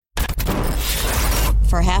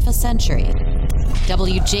For half a century,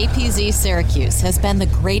 WJPZ Syracuse has been the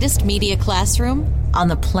greatest media classroom on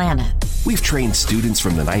the planet. We've trained students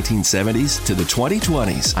from the 1970s to the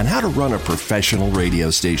 2020s on how to run a professional radio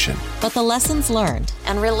station. But the lessons learned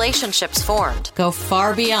and relationships formed go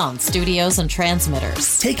far beyond studios and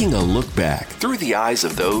transmitters. Taking a look back through the eyes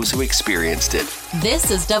of those who experienced it.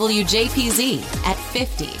 This is WJPZ at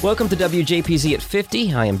 50. Welcome to WJPZ at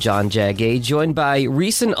 50. I am John Jagay, joined by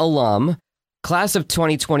recent alum, class of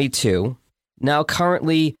 2022, now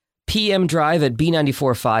currently PM Drive at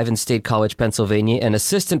B94.5 in State College, Pennsylvania, and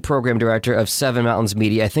Assistant Program Director of Seven Mountains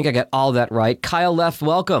Media. I think I got all that right. Kyle Leff,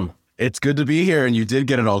 welcome. It's good to be here, and you did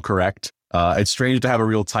get it all correct. It's strange to have a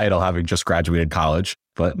real title having just graduated college,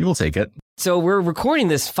 but you will take it. So we're recording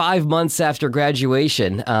this 5 months after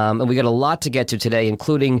graduation, and we got a lot to get to today,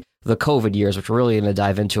 including the COVID years, which we're really going to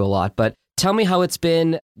dive into a lot. But tell me how it's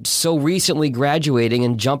been so recently graduating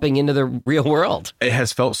and jumping into the real world. It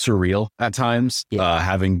has felt surreal at times.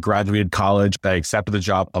 Having graduated college, I accepted the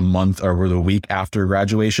job a month or the week after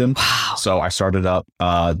graduation. Wow. So I started up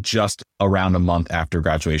just around a month after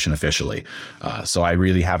graduation officially. So I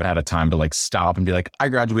really haven't had a time to stop and be like, I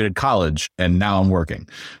graduated college and now I'm working.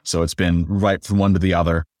 So it's been right from one to the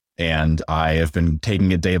other. And I have been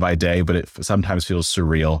taking it day by day, but it sometimes feels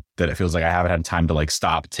surreal that it feels like I haven't had time to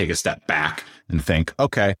stop, take a step back and think,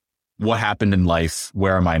 okay, what happened in life?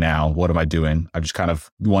 Where am I now? What am I doing? I've just kind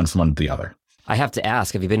of one from one to the other. I have to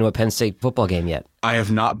ask, have you been to a Penn State football game yet? I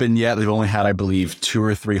have not been yet. They've only had, I believe, 2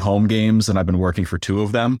 or 3 home games, and I've been working for 2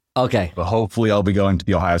 of them. Okay. But hopefully I'll be going to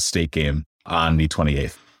the Ohio State game on the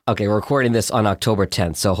 28th. Okay, we're recording this on October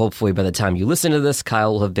 10th, so hopefully by the time you listen to this,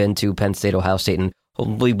 Kyle will have been to Penn State, Ohio State, and it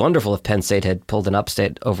would be wonderful if Penn State had pulled an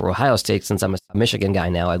upstate over Ohio State. Since I'm a Michigan guy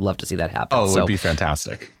now, I'd love to see that happen. Oh, it would be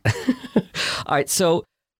fantastic. All right, so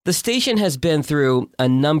the station has been through a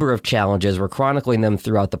number of challenges. We're chronicling them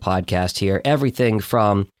throughout the podcast here. Everything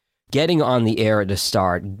from getting on the air at the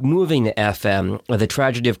start, moving to FM, the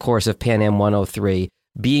tragedy, of course, of Pan Am 103,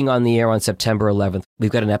 being on the air on September 11th. We've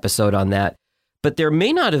got an episode on that. But there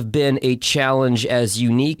may not have been a challenge as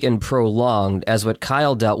unique and prolonged as what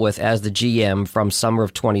Kyle dealt with as the GM from summer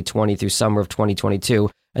of 2020 through summer of 2022.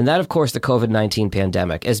 And that, of course, the COVID-19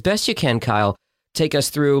 pandemic. As best you can, Kyle, take us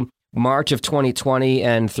through March of 2020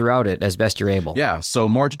 and throughout it as best you're able. Yeah. So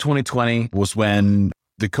March of 2020 was when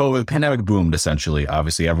the COVID pandemic boomed, essentially.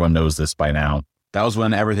 Obviously, everyone knows this by now. That was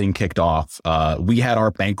when everything kicked off. We had our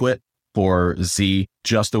banquet for Z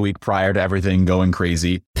just a week prior to everything going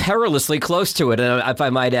crazy. Perilously close to it, if I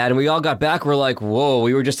might add. And we all got back, we're like, whoa,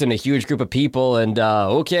 we were just in a huge group of people. And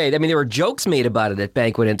okay, I mean, there were jokes made about it at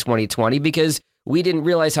Banquet in 2020 because we didn't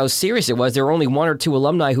realize how serious it was. There were only 1 or 2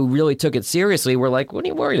 alumni who really took it seriously. We're like, what are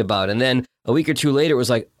you worried about? And then a week or 2 later, it was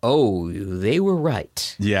like, oh, they were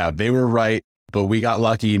right. Yeah, they were right. But we got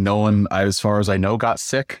lucky. No one, as far as I know, got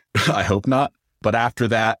sick. I hope not. But after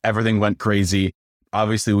that, everything went crazy.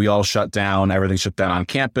 Obviously, we all shut down. Everything shut down on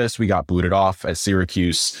campus. We got booted off at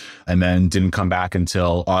Syracuse and then didn't come back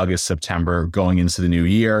until August, September, going into the new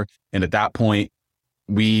year. And at that point,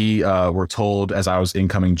 we were told, as I was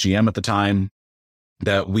incoming GM at the time,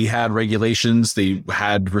 that we had regulations. They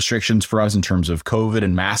had restrictions for us in terms of COVID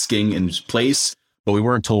and masking in place, but we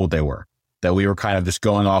weren't told what they were. That we were kind of just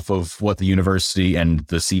going off of what the university and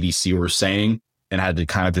the CDC were saying and had to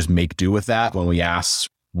kind of just make do with that when we asked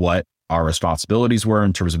what our responsibilities were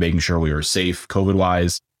in terms of making sure we were safe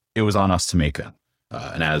COVID-wise. It was on us to make them.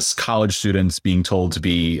 And as college students, being told to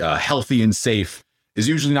be healthy and safe is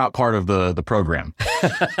usually not part of the program.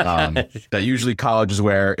 That usually college is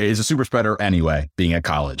where it is a super spreader anyway, being at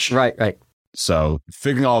college. Right. So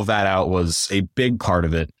figuring all of that out was a big part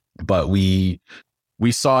of it. But we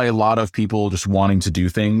saw a lot of people just wanting to do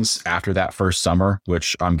things after that first summer,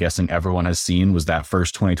 which I'm guessing everyone has seen was that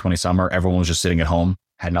first 2020 summer. Everyone was just sitting at home,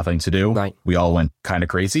 had nothing to do. Right. We all went kind of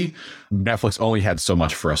crazy. Netflix only had so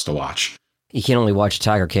much for us to watch. You can only watch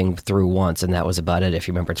Tiger King through once, and that was about it if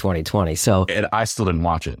you remember 2020. So And I still didn't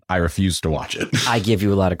watch it. I refused to watch it. I give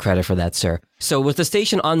you a lot of credit for that, sir. So was the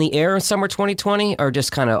station on the air in summer 2020 or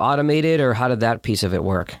just kind of automated, or how did that piece of it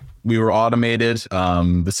work? We were automated.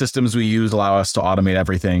 The systems we use allow us to automate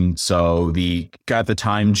everything. So the guy at the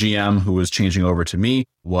time, GM, who was changing over to me,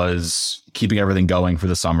 was keeping everything going for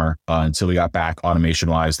the summer until we got back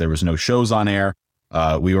automation-wise. There was no shows on air.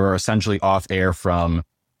 We were essentially off air from,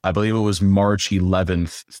 I believe it was March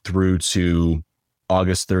 11th through to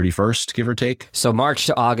August 31st, give or take. So March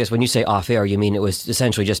to August, when you say off air, you mean it was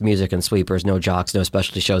essentially just music and sweepers, no jocks, no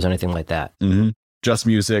specialty shows, anything like that? Mm-hmm. Just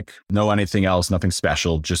music, no anything else, nothing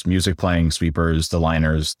special, just music playing, sweepers, the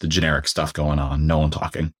liners, the generic stuff going on, no one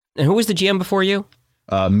talking. And who was the GM before you?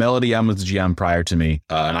 Melody M was the GM prior to me,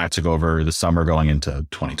 and I took over the summer going into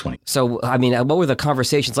 2020. So, I mean, what were the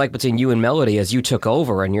conversations like between you and Melody as you took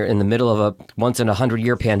over and you're in the middle of a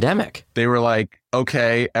once-in-a-100-year pandemic? They were like,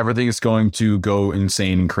 okay, everything is going to go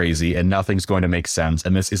insane and crazy, and nothing's going to make sense,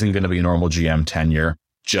 and this isn't going to be a normal GM tenure.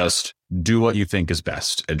 Just do what you think is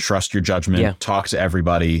best and trust your judgment, talk to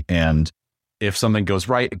everybody, and if something goes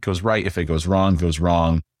right, it goes right. If it goes wrong, it goes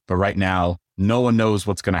wrong. But right now, no one knows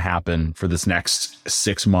what's going to happen for this next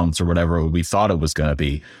 6 months or whatever we thought it was going to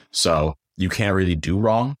be. So you can't really do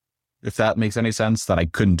wrong, if that makes any sense, that I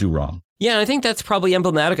couldn't do wrong. Yeah, and I think that's probably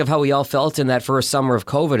emblematic of how we all felt in that first summer of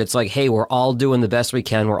COVID. It's like, hey, we're all doing the best we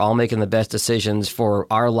can. We're all making the best decisions for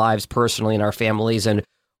our lives personally and our families and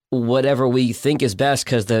whatever we think is best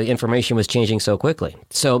because the information was changing so quickly.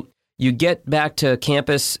 So you get back to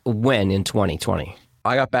campus when in 2020?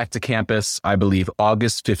 I got back to campus, I believe,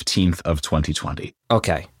 August 15th of 2020.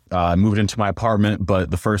 Okay. I moved into my apartment, but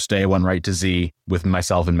the first day I went right to Z with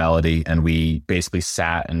myself and Melody, and we basically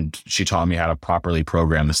sat and she taught me how to properly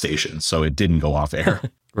program the station, so it didn't go off air.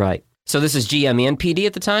 Right. So this is GM and PD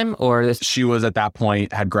at the time? Or She was at that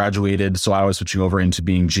point, had graduated, so I was switching over into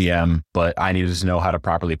being GM, but I needed to know how to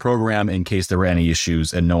properly program in case there were any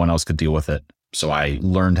issues and no one else could deal with it. So I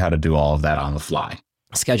learned how to do all of that on the fly.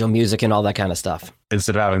 Schedule music and all that kind of stuff.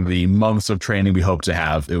 Instead of having the months of training we hoped to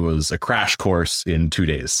have, it was a crash course in 2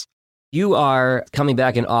 days. You are coming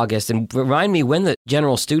back in August, and remind me when the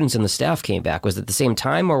general students and the staff came back. Was it the same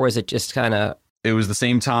time, or was it just kind of... It was the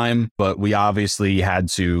same time, but we obviously had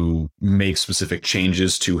to make specific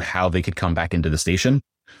changes to how they could come back into the station,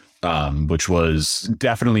 which was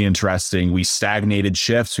definitely interesting. We stagnated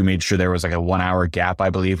shifts. We made sure there was like a 1 hour gap, I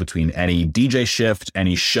believe, between any DJ shift,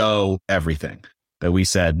 any show, everything. That we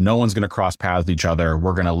said, no one's going to cross paths with each other.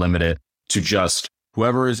 We're going to limit it to just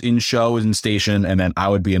whoever is in show is in station. And then I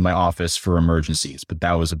would be in my office for emergencies. But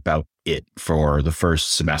that was about it for the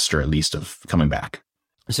first semester, at least, of coming back.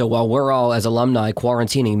 So while we're all, as alumni,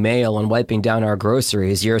 quarantining mail and wiping down our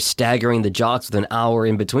groceries, you're staggering the jocks with an hour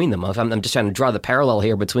in between them. I'm just trying to draw the parallel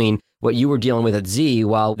here between what you were dealing with at Z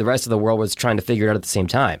while the rest of the world was trying to figure it out at the same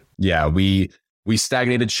time. Yeah, we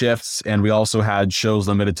stagnated shifts, and we also had shows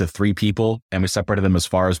limited to 3 people, and we separated them as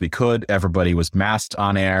far as we could. Everybody was masked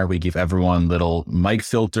on air. We gave everyone little mic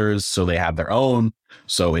filters so they had their own.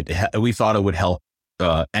 So we thought it would help.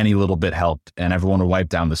 Any little bit helped, and everyone would wipe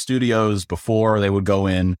down the studios before they would go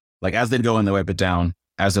in. Like as they'd go in, they wipe it down.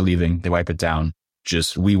 As they're leaving, they wipe it down.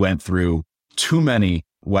 Just we went through too many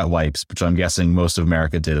wet wipes, which I'm guessing most of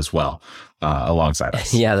America did as well, alongside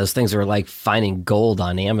us. Yeah, those things were like finding gold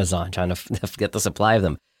on Amazon, trying to get the supply of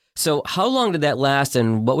them. So how long did that last,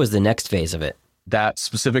 and what was the next phase of it? That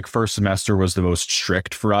specific first semester was the most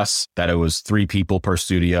strict for us, that it was 3 people per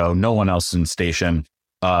studio, no one else in station.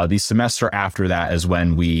 The semester after that is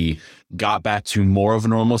when we got back to more of a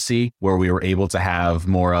normalcy, where we were able to have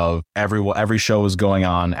more of every show was going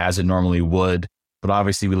on as it normally would. But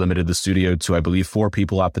obviously we limited the studio to, I believe, 4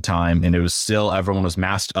 people at the time. And it was still, everyone was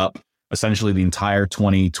masked up. Essentially the entire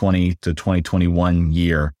 2020 to 2021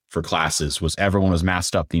 year for classes was everyone was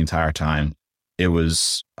masked up the entire time. It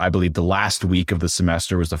was, I believe, the last week of the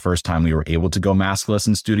semester was the first time we were able to go maskless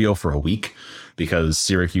in studio for a week, because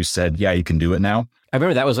Syracuse said, yeah, you can do it now. I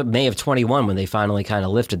remember that was May of 21 when they finally kind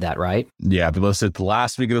of lifted that, right? Yeah, we listed the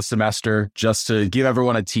last week of the semester just to give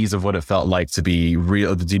everyone a tease of what it felt like to be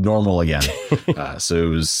real, to be normal again. So it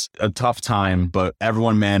was a tough time, but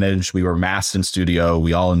everyone managed. We were masked in studio.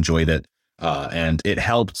 We all enjoyed it. And it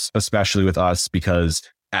helped, especially with us, because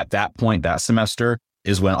at that point, that semester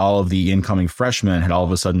is when all of the incoming freshmen had all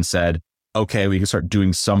of a sudden said, okay, we can start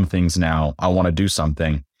doing some things now. I want to do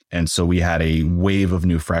something. And so we had a wave of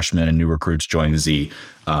new freshmen and new recruits join Z,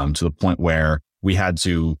 to the point where we had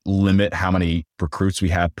to limit how many recruits we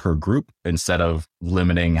had per group instead of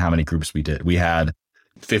limiting how many groups we did. We had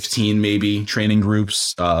 15 maybe training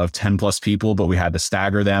groups of 10 plus people, but we had to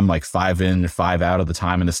stagger them like 5 in, 5 out of the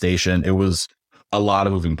time in the station. It was a lot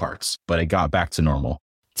of moving parts, but it got back to normal.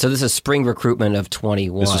 So this is spring recruitment of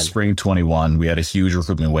 21. This was spring 21. We had a huge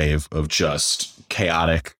recruitment wave of just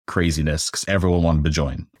chaotic craziness because everyone wanted to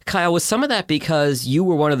join. Kyle, was some of that because you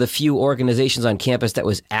were one of the few organizations on campus that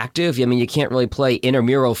was active? I mean, you can't really play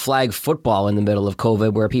intramural flag football in the middle of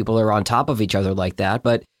COVID where people are on top of each other like that.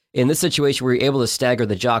 But in this situation, were you able to stagger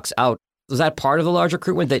the jocks out? Was that part of the large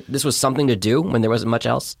recruitment, that this was something to do when there wasn't much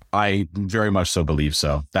else? I very much so believe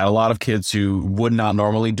so. That a lot of kids who would not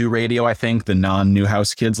normally do radio, I think, the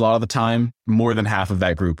non-Newhouse kids a lot of the time, more than half of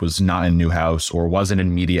that group was not in Newhouse or wasn't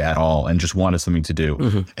in media at all and just wanted something to do.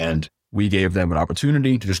 Mm-hmm. And we gave them an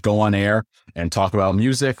opportunity to just go on air and talk about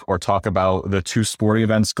music or talk about the 2 sporting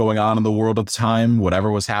events going on in the world at the time,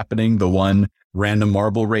 whatever was happening, the one random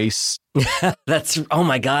marble race. Oh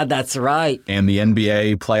my God, that's right. And the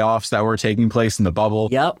NBA playoffs that were taking place in the bubble.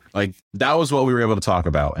 Yep. Like that was what we were able to talk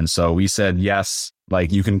about. And so we said, yes,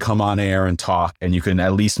 like you can come on air and talk and you can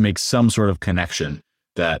at least make some sort of connection.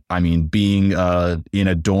 That, I mean, being in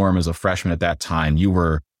a dorm as a freshman at that time, you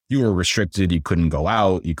were restricted. You couldn't go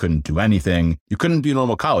out. You couldn't do anything. You couldn't be a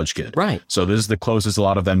normal college kid. Right. So this is the closest a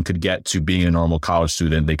lot of them could get to being a normal college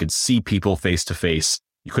student. They could see people face to face.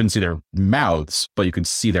 You couldn't see their mouths, but you could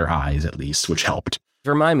see their eyes at least, which helped.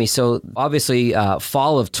 Remind me, so obviously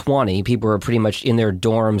fall of 20, people were pretty much in their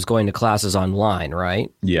dorms going to classes online,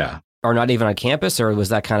 right? Yeah. Or not even on campus, or was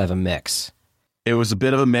that kind of a mix? It was a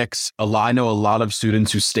bit of a mix. I know a lot of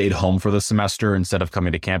students who stayed home for the semester instead of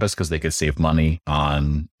coming to campus because they could save money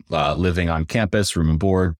on living on campus, room and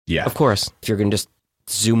board. Yeah. Of course. If you're going to just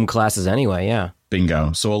Zoom classes anyway, yeah.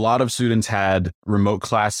 Bingo. So a lot of students had remote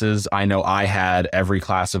classes. I know I had every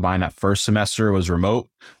class of mine that first semester was remote,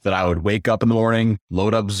 that I would wake up in the morning,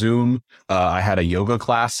 load up Zoom. I had a yoga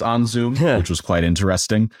class on Zoom, which was quite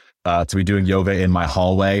interesting to be doing yoga in my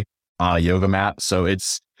hallway on a yoga mat. So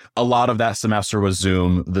a lot of that semester was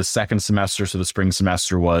Zoom. The second semester, so the spring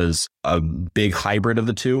semester, was a big hybrid of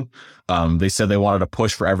the two. They said they wanted to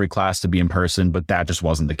push for every class to be in person, but that just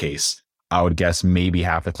wasn't the case. I would guess maybe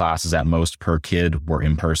half the classes at most per kid were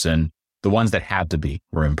in person. The ones that had to be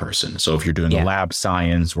were in person. So if you're doing a lab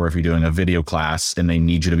science or if you're doing a video class and they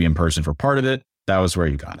need you to be in person for part of it, that was where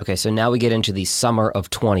you got it. Okay, so now we get into the summer of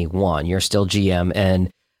 21. You're still GM, and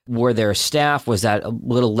were there staff? Was that a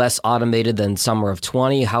little less automated than summer of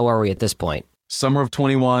 20? How are we at this point? Summer of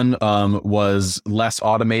 21 was less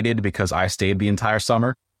automated because I stayed the entire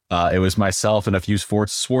summer. It was myself and a few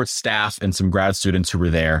sports staff and some grad students who were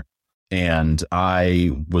there. And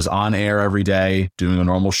I was on air every day doing a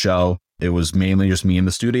normal show. It was mainly just me in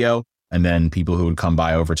the studio. And then people who would come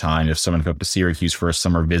by over time. If someone came up to Syracuse for a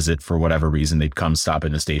summer visit for whatever reason, they'd come stop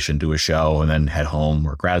in the station, do a show, and then head home.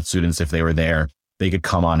 Or grad students, if they were there, they could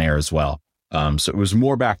come on air as well. So it was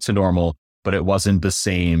more back to normal, but it wasn't the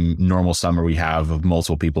same normal summer we have of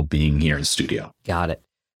multiple people being here in the studio. Got it.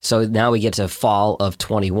 So now we get to fall of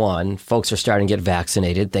 21. Folks are starting to get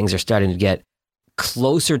vaccinated. Things are starting to get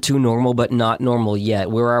closer to normal, but not normal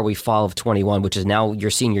yet. Where are we fall of 21, which is now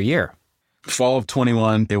your senior year? Fall of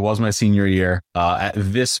 21, it was my senior year. At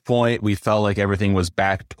this point, we felt like everything was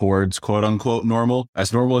back towards quote unquote normal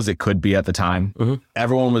as it could be at the time. Mm-hmm.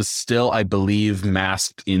 Everyone was still, I believe,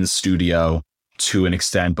 masked in studio to an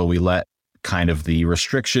extent, but we let kind of the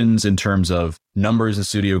restrictions in terms of numbers in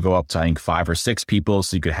studio go up to, I think, 5 or 6 people.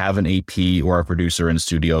 So you could have an AP or a producer in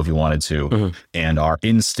studio if you wanted to. Mm-hmm. And our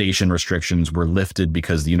in-station restrictions were lifted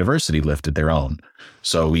because the university lifted their own.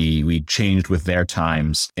 So we changed with their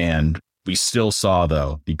times, and we still saw,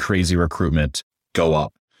 though, the crazy recruitment go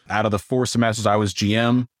up. Out of the 4 semesters I was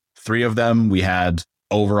GM, 3 of them, we had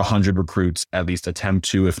over 100 recruits at least attempt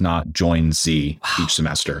to, if not join Z each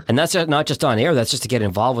semester. And that's not just on air. That's just to get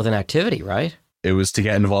involved with an activity, right? It was to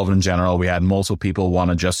get involved in general. We had multiple people want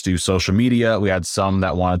to just do social media. We had some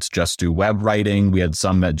that wanted to just do web writing. We had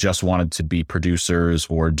some that just wanted to be producers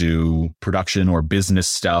or do production or business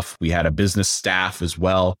stuff. We had a business staff as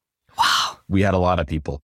well. Wow. We had a lot of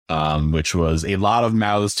people, which was a lot of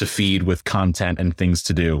mouths to feed with content and things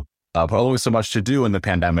to do. But always so much to do in the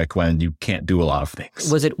pandemic when you can't do a lot of things.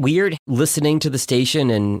 Was it weird listening to the station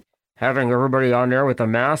and having everybody on there with a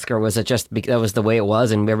mask, or was it just that was the way it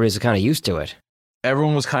was and everybody's kind of used to it?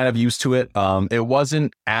 Everyone was kind of used to it. It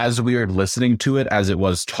wasn't as weird listening to it as it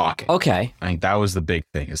was talking. Okay. I think that was the big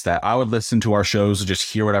thing, is that I would listen to our shows to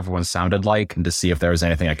just hear what everyone sounded like and to see if there was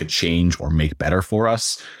anything I could change or make better for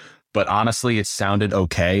us. But honestly, it sounded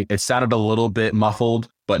okay. It sounded a little bit muffled,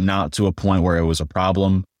 but not to a point where it was a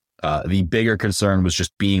problem. The bigger concern was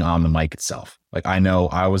just being on the mic itself. Like, I know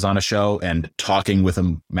I was on a show and talking with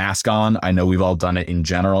a mask on. I know we've all done it in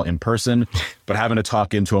general in person, but having to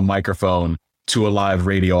talk into a microphone to a live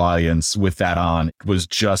radio audience with that on was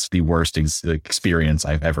just the worst experience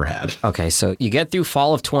I've ever had. Okay, so you get through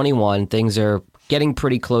fall of 21, things are getting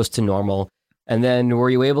pretty close to normal. And then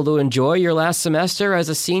were you able to enjoy your last semester as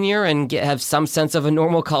a senior and have some sense of a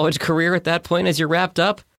normal college career at that point as you wrapped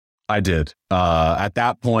up? I did. At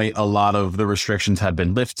that point, a lot of the restrictions had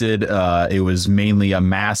been lifted. It was mainly a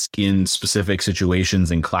mask in specific situations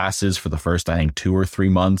in classes for the first, I think, 2 or 3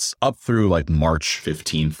 months, up through like March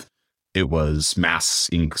 15th. It was masks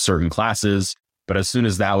in certain classes. But as soon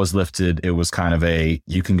as that was lifted, it was kind of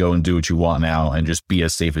you can go and do what you want now and just be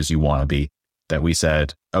as safe as you want to be. that we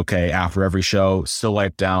said, okay, after every show, still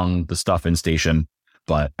wipe down the stuff in station.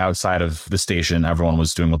 But outside of the station, everyone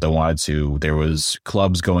was doing what they wanted to. There was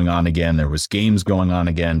clubs going on again. There was games going on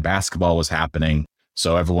again. Basketball was happening.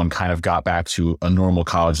 So everyone kind of got back to a normal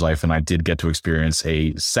college life. And I did get to experience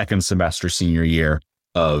a second semester senior year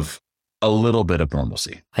of a little bit of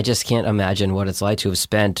normalcy. I just can't imagine what it's like to have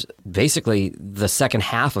spent basically the second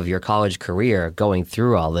half of your college career going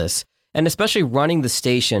through all this. And especially running the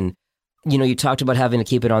station. You know, you talked about having to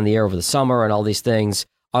keep it on the air over the summer and all these things.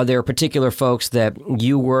 Are there particular folks that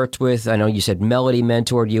you worked with? I know you said Melody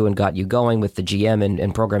mentored you and got you going with the GM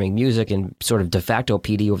and programming music and sort of de facto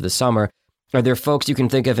PD over the summer. Are there folks you can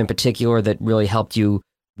think of in particular that really helped you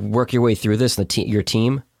work your way through this, your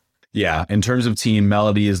team? Yeah, in terms of team,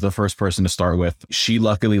 Melody is the first person to start with. She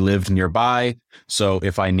luckily lived nearby, so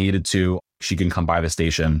if I needed to, she can come by the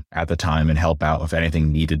station at the time and help out if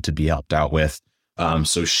anything needed to be helped out with.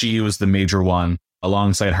 So she was the major one.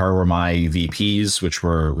 Alongside her were my VPs, which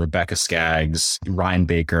were Rebecca Skaggs, Ryan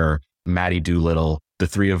Baker, Maddie Doolittle. The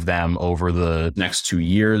three of them over the next 2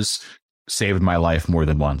 years saved my life more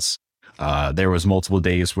than once. There was multiple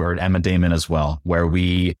days where Emma Damon as well, where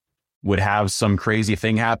we would have some crazy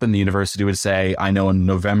thing happen. The university would say, I know in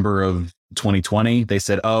November of 2020, they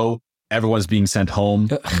said, oh, everyone's being sent home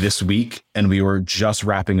this week. And we were just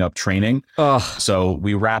wrapping up training. So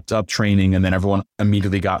we wrapped up training and then everyone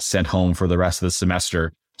immediately got sent home for the rest of the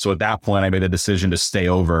semester. So at that point, I made a decision to stay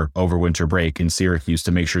over winter break in Syracuse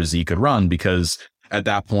to make sure Z could run, because at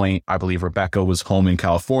that point, I believe Rebecca was home in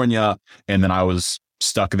California and then I was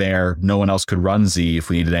stuck there. No one else could run Z if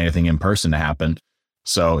we needed anything in person to happen.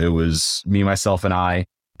 So it was me, myself, and I.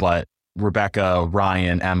 But Rebecca,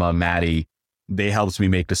 Ryan, Emma, Maddie, they helped me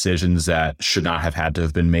make decisions that should not have had to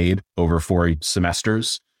have been made over 4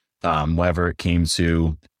 semesters, whether it came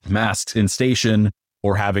to masks in station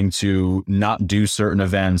or having to not do certain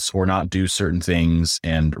events or not do certain things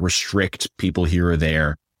and restrict people here or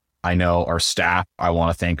there. I know our staff, I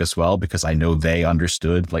want to thank as well, because I know they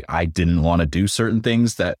understood, like, I didn't want to do certain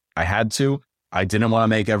things that I had to. I didn't want to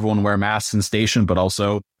make everyone wear masks in station, but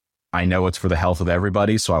also I know it's for the health of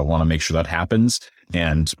everybody. So I want to make sure that happens.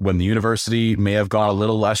 And when the university may have gone a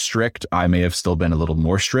little less strict, I may have still been a little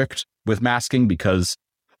more strict with masking, because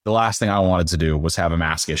the last thing I wanted to do was have a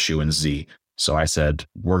mask issue in Z. So I said,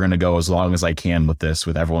 we're going to go as long as I can with this,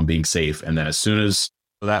 with everyone being safe. And then as soon as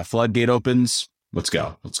that floodgate opens, let's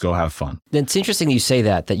go have fun. It's interesting you say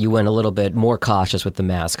that you went a little bit more cautious with the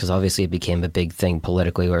mask, because obviously it became a big thing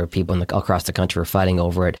politically where people across the country were fighting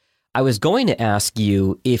over it. I was going to ask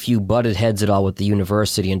you if you butted heads at all with the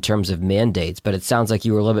university in terms of mandates, but it sounds like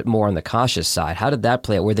you were a little bit more on the cautious side. How did that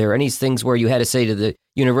play out? Were there any things where you had to say to the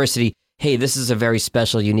university, hey, this is a very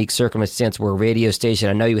special, unique circumstance. We're a radio station.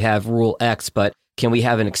 I know you have rule X, but can we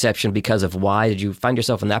have an exception because of Y? Did you find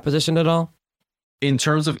yourself in that position at all? In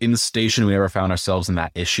terms of in station, we never found ourselves in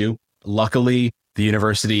that issue. Luckily, the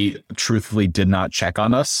university truthfully did not check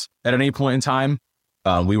on us at any point in time.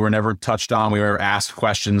 We were never touched on. We were asked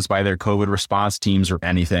questions by their COVID response teams or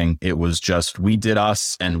anything. It was just, we did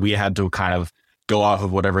us, and we had to kind of go off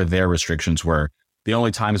of whatever their restrictions were. The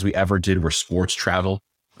only times we ever did were sports travel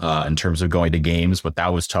in terms of going to games, but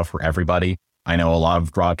that was tough for everybody. I know a lot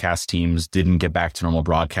of broadcast teams didn't get back to normal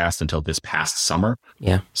broadcast until this past summer.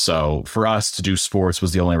 Yeah. So for us to do sports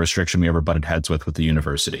was the only restriction we ever butted heads with the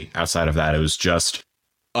university. Outside of that, it was just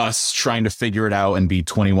us trying to figure it out and be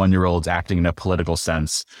 21-year-olds acting in a political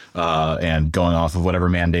sense and going off of whatever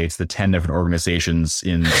mandates the 10 different organizations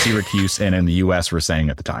in Syracuse and in the U.S. were saying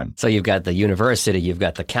at the time. So you've got the university, you've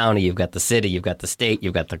got the county, you've got the city, you've got the state,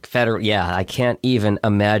 you've got the federal. Yeah, I can't even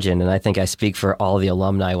imagine. And I think I speak for all the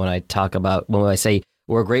alumni when I say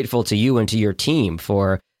we're grateful to you and to your team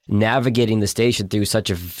for navigating the station through such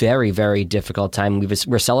a very, very difficult time.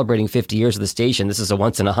 We're celebrating 50 years of the station. This is a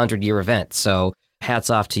once in 100-year event. So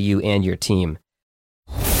hats off to you and your team.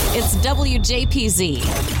 It's WJPZ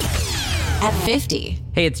at 50.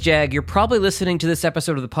 Hey, it's Jag. You're probably listening to this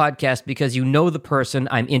episode of the podcast because you know the person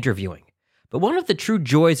I'm interviewing. But one of the true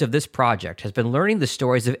joys of this project has been learning the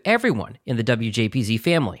stories of everyone in the WJPZ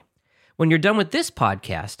family. When you're done with this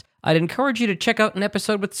podcast, I'd encourage you to check out an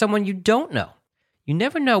episode with someone you don't know. You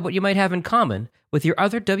never know what you might have in common with your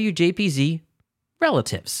other WJPZ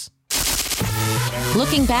relatives.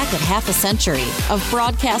 Looking back at half a century of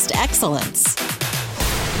broadcast excellence.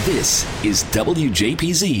 This is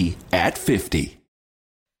WJPZ at 50.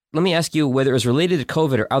 Let me ask you, whether it was related to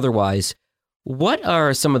COVID or otherwise, what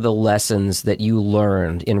are some of the lessons that you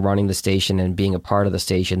learned in running the station and being a part of the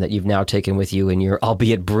station that you've now taken with you in your,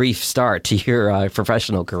 albeit brief, start to your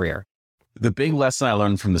professional career? The big lesson I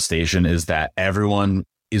learned from the station is that everyone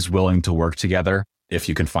is willing to work together, if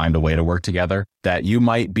you can find a way to work together, that you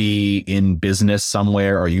might be in business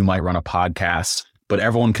somewhere or you might run a podcast, but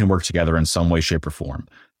everyone can work together in some way, shape, or form.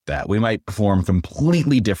 That we might perform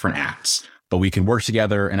completely different acts, but we can work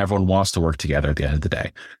together and everyone wants to work together at the end of the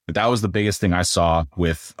day. But that was the biggest thing I saw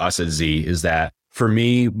with us at Z, is that for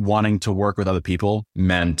me, wanting to work with other people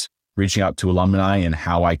meant reaching out to alumni and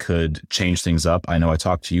how I could change things up. I know I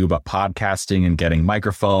talked to you about podcasting and getting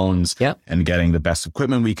microphones and getting the best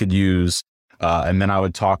equipment we could use. And then I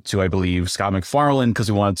would talk to, I believe, Scott McFarlane,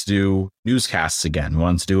 because we wanted to do newscasts again. We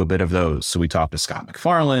wanted to do a bit of those. So we talked to Scott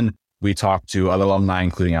McFarlane. We talked to other alumni,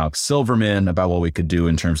 including Alex Silverman, about what we could do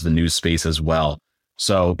in terms of the news space as well.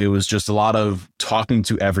 So it was just a lot of talking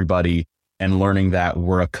to everybody and learning that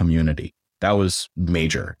we're a community. That was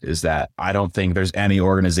major, is that I don't think there's any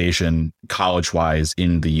organization college-wise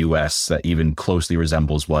in the US that even closely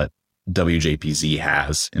resembles what WJPZ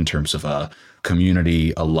has in terms of a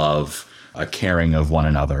community, a love, a caring of one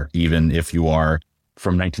another, even if you are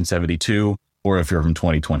from 1972 or if you're from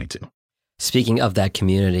 2022. Speaking of that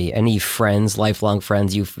community, any friends, lifelong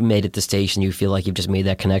friends you've made at the station you feel like you've just made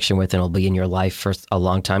that connection with and will be in your life for a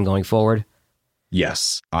long time going forward?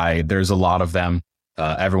 Yes, there's a lot of them.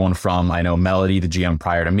 Everyone from, I know Melody, the GM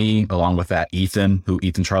prior to me, along with that Ethan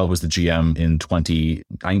Charles was the GM in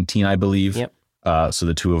 2019, I believe. Yep. So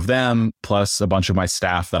the two of them, plus a bunch of my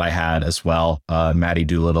staff that I had as well. Maddie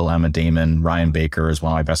Doolittle, Emma Damon, Ryan Baker is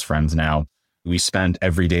one of my best friends now. We spend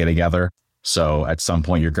every day together. So at some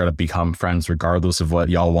point, you're going to become friends regardless of what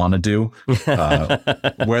y'all want to do.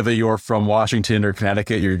 Whether you're from Washington or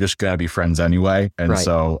Connecticut, you're just going to be friends anyway. And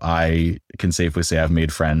so I can safely say I've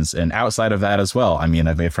made friends. And outside of that as well, I mean,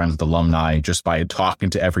 I've made friends with alumni just by talking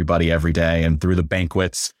to everybody every day and through the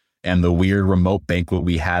banquets and the weird remote banquet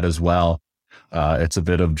we had as well. It's a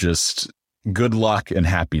bit of just good luck and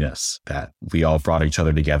happiness that we all brought each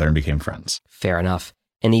other together and became friends. Fair enough.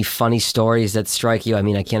 Any funny stories that strike you? I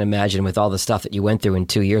mean, I can't imagine with all the stuff that you went through in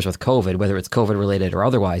 2 years with COVID, whether it's COVID related or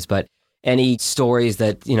otherwise, but any stories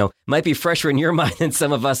that, might be fresher in your mind than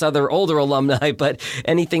some of us other older alumni, but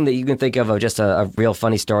anything that you can think of just a real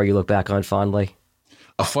funny story you look back on fondly?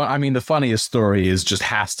 The funniest story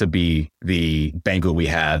has to be the banquet we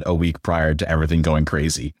had a week prior to everything going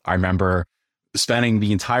crazy. I remember spending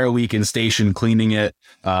the entire week in station cleaning it.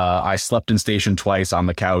 I slept in station twice on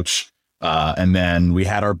the couch. And then we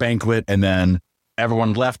had our banquet, and then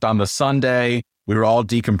everyone left on the Sunday. We were all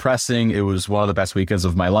decompressing. It was one of the best weekends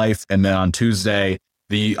of my life. And then on Tuesday,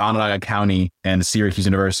 the Onondaga County and Syracuse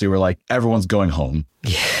University were like, everyone's going home.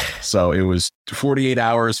 Yeah. So it was 48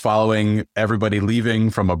 hours following everybody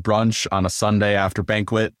leaving from a brunch on a Sunday after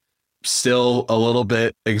banquet, still a little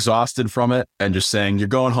bit exhausted from it, and just saying, you're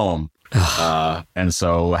going home. And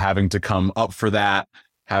so having to come up for that,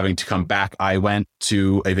 having to come back, I went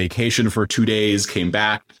to a vacation for 2 days, came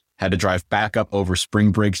back, had to drive back up over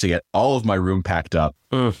spring break to get all of my room packed up.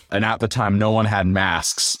 And at the time, no one had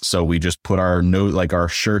masks. So we just put our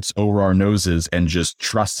shirts over our noses and just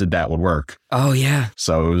trusted that would work. Oh, yeah.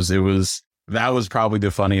 So that was probably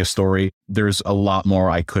the funniest story. There's a lot more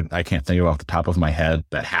I can't think of off the top of my head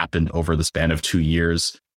that happened over the span of 2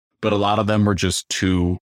 years. But a lot of them were just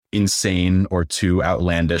too insane or too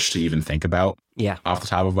outlandish to even think about. Yeah. Off the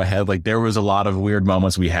top of my head. Like, there was a lot of weird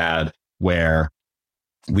moments we had where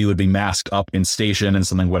we would be masked up in station and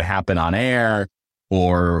something would happen on air,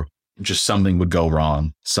 or just something would go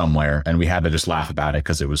wrong somewhere. And we had to just laugh about it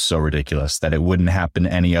because it was so ridiculous that it wouldn't happen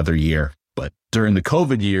any other year. But during the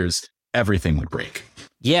COVID years, everything would break.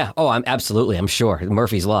 Yeah. Oh, I'm sure.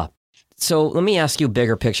 Murphy's Law. So let me ask you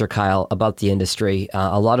bigger picture, Kyle, about the industry.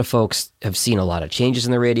 A lot of folks have seen a lot of changes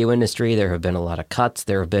in the radio industry. There have been a lot of cuts.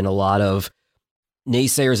 There have been a lot of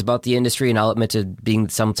naysayers about the industry, and I'll admit to being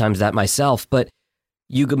sometimes that myself. But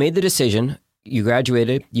you made the decision, you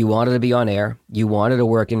graduated, you wanted to be on air, you wanted to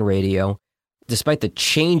work in radio. Despite the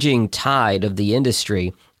changing tide of the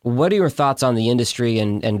industry, what are your thoughts on the industry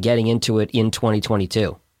and getting into it in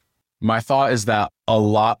 2022? My thought is that a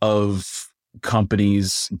lot of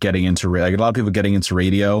companies getting into a lot of people getting into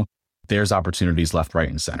radio, there's opportunities left, right,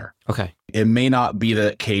 and center. Okay. It may not be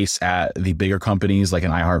the case at the bigger companies like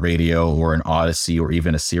an iHeartRadio or an Odyssey or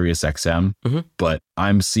even a Sirius XM, but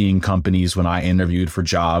I'm seeing companies when I interviewed for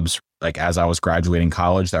jobs, like as I was graduating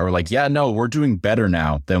college, that were like, yeah, no, we're doing better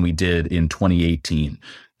now than we did in 2018,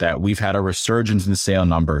 that we've had a resurgence in sale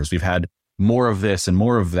numbers. We've had more of this and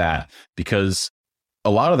more of that, because a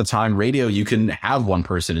lot of the time radio, you can have one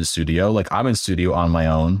person in studio. Like, I'm in studio on my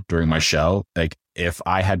own during my show. Like, if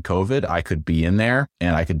I had COVID, I could be in there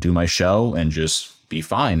and I could do my show and just be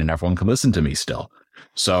fine, and everyone could listen to me still.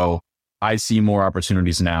 So I see more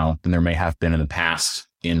opportunities now than there may have been in the past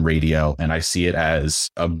in radio, and I see it as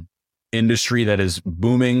a industry that is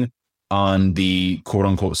booming on the quote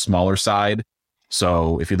unquote smaller side.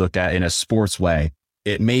 So if you look at it in a sports way,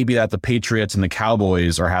 it may be that the Patriots and the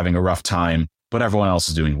Cowboys are having a rough time, but everyone else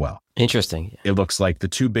is doing well. Interesting. It looks like the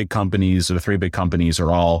two big companies or the three big companies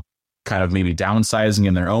are all kind of maybe downsizing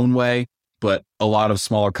in their own way, but a lot of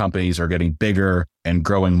smaller companies are getting bigger and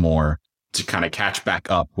growing more to kind of catch back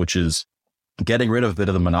up, which is getting rid of a bit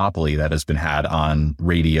of the monopoly that has been had on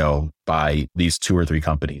radio by these two or three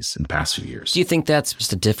companies in the past few years. Do you think that's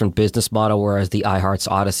just a different business model, whereas the iHearts,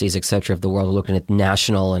 Odysseys, et cetera, of the world are looking at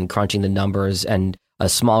national and crunching the numbers, and a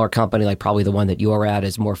smaller company like probably the one that you are at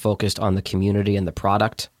is more focused on the community and the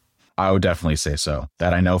product? I would definitely say so.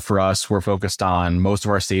 That I know for us, we're focused on, most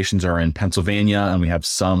of our stations are in Pennsylvania, and we have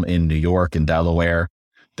some in New York and Delaware.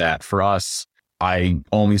 That for us, I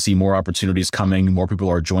only see more opportunities coming. More people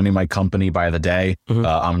are joining my company by the day.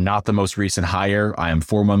 I'm not the most recent hire. I am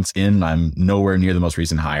 4 months in. I'm nowhere near the most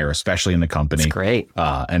recent hire, especially in the company. That's great.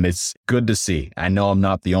 And it's good to see. I know I'm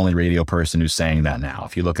not the only radio person who's saying that now.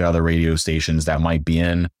 If you look at other radio stations that might be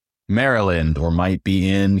in Maryland or might be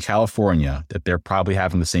in California, that they're probably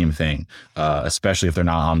having the same thing, especially if they're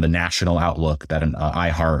not on the national outlook that an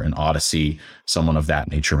iHeart, an Odyssey, someone of that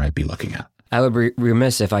nature might be looking at. I would be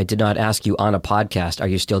remiss if I did not ask you on a podcast. Are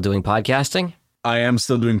you still doing podcasting? I am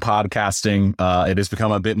still doing podcasting. It has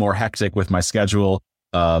become a bit more hectic with my schedule,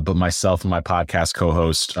 but myself and my podcast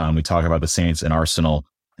co-host, we talk about the Saints and Arsenal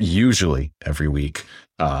usually every week,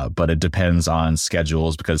 but it depends on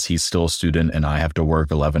schedules because he's still a student and I have to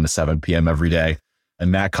work 11 to 7 p.m. every day,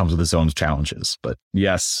 and that comes with its own challenges. But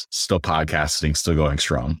yes, still podcasting, still going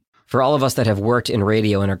strong. For all of us that have worked in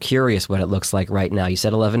radio and are curious what it looks like right now, you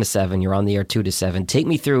said 11 to 7, you're on the air 2 to 7. Take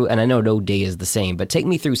me through, and I know no day is the same, but take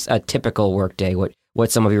me through a typical work day,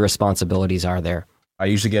 what some of your responsibilities are there. I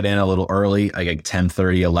usually get in a little early. I get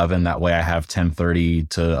 10:30, 11. That way I have 10:30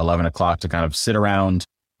 to 11 o'clock to kind of sit around,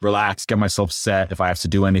 relax, get myself set. If I have to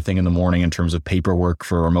do anything in the morning in terms of paperwork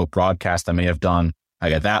for a remote broadcast I may have done, I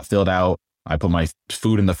get that filled out. I put my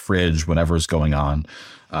food in the fridge, whatever's going on.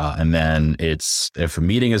 And then if a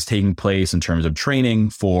meeting is taking place in terms of training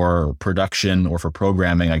for production or for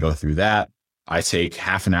programming, I go through that. I take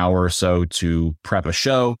half an hour or so to prep a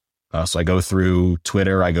show. So I go through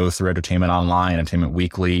Twitter, I go through Entertainment Online, Entertainment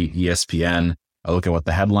Weekly, ESPN. I look at what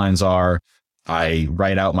the headlines are. I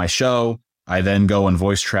write out my show. I then go and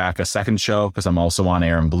voice track a second show because I'm also on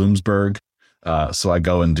air in Bloomsburg. So I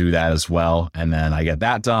go and do that as well. And then I get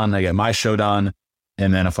that done. I get my show done.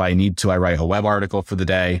 And then if I need to, I write a web article for the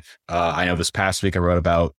day. I know this past week I wrote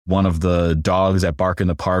about one of the dogs that bark in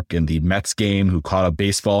the park in the Mets game who caught a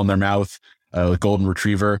baseball in their mouth, a golden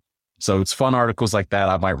retriever. So it's fun articles like that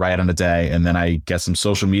I might write in a day. And then I get some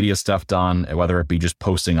social media stuff done, whether it be just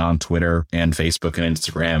posting on Twitter and Facebook and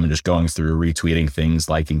Instagram and just going through retweeting things,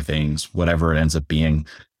 liking things, whatever it ends up being.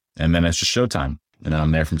 And then it's just showtime. And then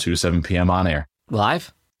I'm there from 2 to 7 p.m. on air.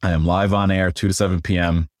 Live? I am live on air, 2 to 7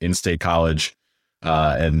 p.m. in State College.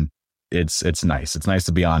 And it's nice. It's nice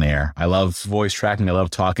to be on air. I love voice tracking. I love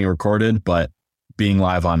talking recorded, but being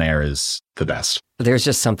live on air is the best. There's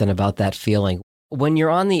just something about that feeling. When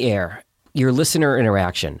you're on the air, your listener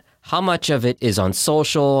interaction, how much of it is on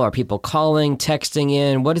social? Are people calling, texting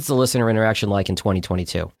in? What is the listener interaction like in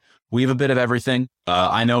 2022? We have a bit of everything.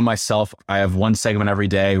 I know myself, I have one segment every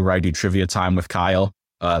day where I do trivia time with Kyle.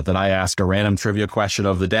 That I ask a random trivia question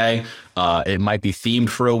of the day. It might be themed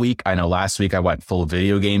for a week. I know last week I went full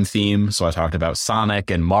video game theme. So I talked about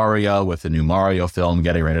Sonic and Mario with the new Mario film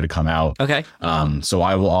getting ready to come out. Okay. So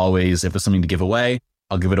I will always, if there's something to give away,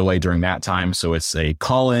 I'll give it away during that time. So it's a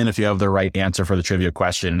call in if you have the right answer for the trivia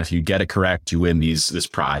question. If you get it correct, you win this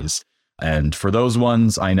prize. And for those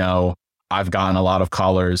ones, I know I've gotten a lot of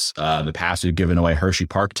callers. In the past, we've given away Hershey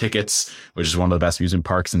Park tickets, which is one of the best amusement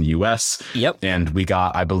parks in the U.S. Yep. And we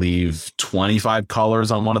got, I believe, 25 callers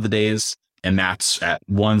on one of the days. And that's at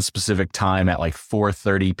one specific time at like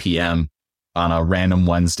 4:30 p.m. on a random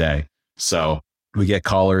Wednesday. So we get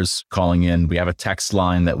callers calling in. We have a text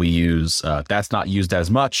line that we use. That's not used as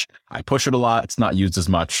much. I push it a lot. It's not used as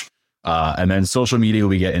much. And then social media,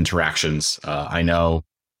 we get interactions. I know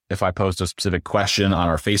if I post a specific question on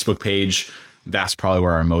our Facebook page, that's probably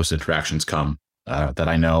where our most interactions come. That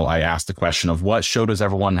I know I asked the question of what show has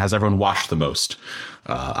everyone watched the most?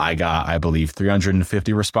 I got, I believe,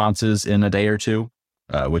 350 responses in a day or two,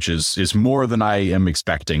 which is more than I am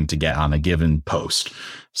expecting to get on a given post.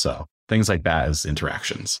 So things like that as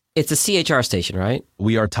interactions. It's a CHR station, right?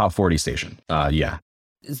 We are top 40 station. Yeah.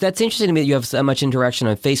 That's interesting to me that you have so much interaction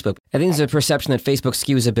on Facebook. I think there's a perception that Facebook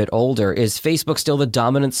skews a bit older. Is Facebook still the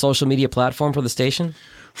dominant social media platform for the station?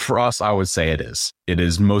 For us, I would say it is. It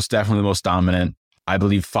is most definitely the most dominant. I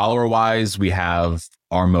believe follower-wise, we have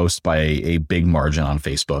our most by a big margin on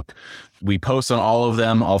Facebook. We post on all of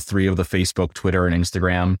them, all three of the Facebook, Twitter, and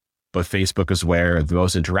Instagram. But Facebook is where the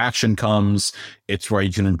most interaction comes. It's where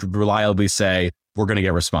you can reliably say, we're going to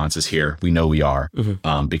get responses here. We know we are.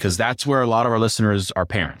 Because that's where a lot of our listeners are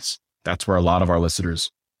parents. That's where a lot of our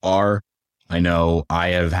listeners are. I know I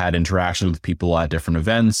have had interactions with people at different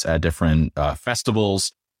events, at different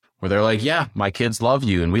festivals, where they're like, yeah, my kids love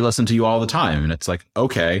you and we listen to you all the time. And it's like,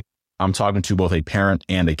 okay, I'm talking to both a parent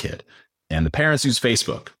and a kid. And the parents use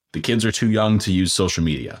Facebook. The kids are too young to use social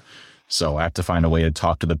media. So I have to find a way to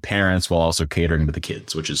talk to the parents while also catering to the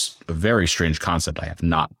kids, which is a very strange concept I have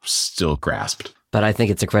not still grasped. But I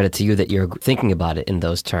think it's a credit to you that you're thinking about it in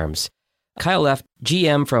those terms. Kyle Leff,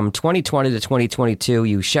 GM from 2020 to 2022.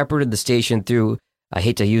 You shepherded the station through, I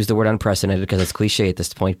hate to use the word unprecedented because it's cliche at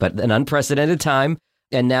this point, but an unprecedented time.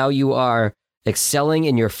 And now you are excelling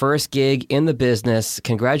in your first gig in the business.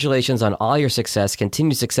 Congratulations on all your success.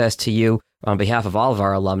 Continued success to you on behalf of all of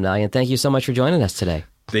our alumni. And thank you so much for joining us today.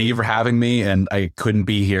 Thank you for having me. And I couldn't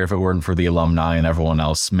be here if it weren't for the alumni and everyone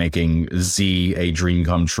else making Z a dream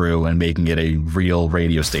come true and making it a real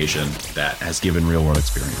radio station that has given real world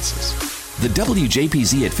experiences. The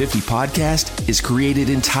WJPZ at 50 podcast is created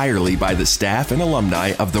entirely by the staff and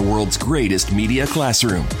alumni of the world's greatest media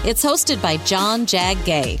classroom. It's hosted by John Jag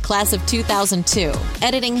Gay, class of 2002.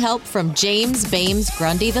 Editing help from James Bames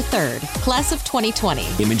Grundy III, class of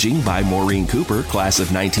 2020. Imaging by Maureen Cooper, class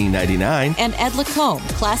of 1999. And Ed Lacombe,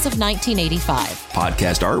 class of 1985.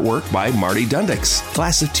 Podcast artwork by Marty Dundix,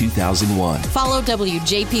 class of 2001. Follow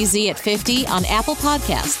WJPZ at 50 on Apple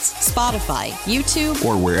Podcasts, Spotify, YouTube,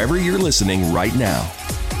 or wherever you're listening right now.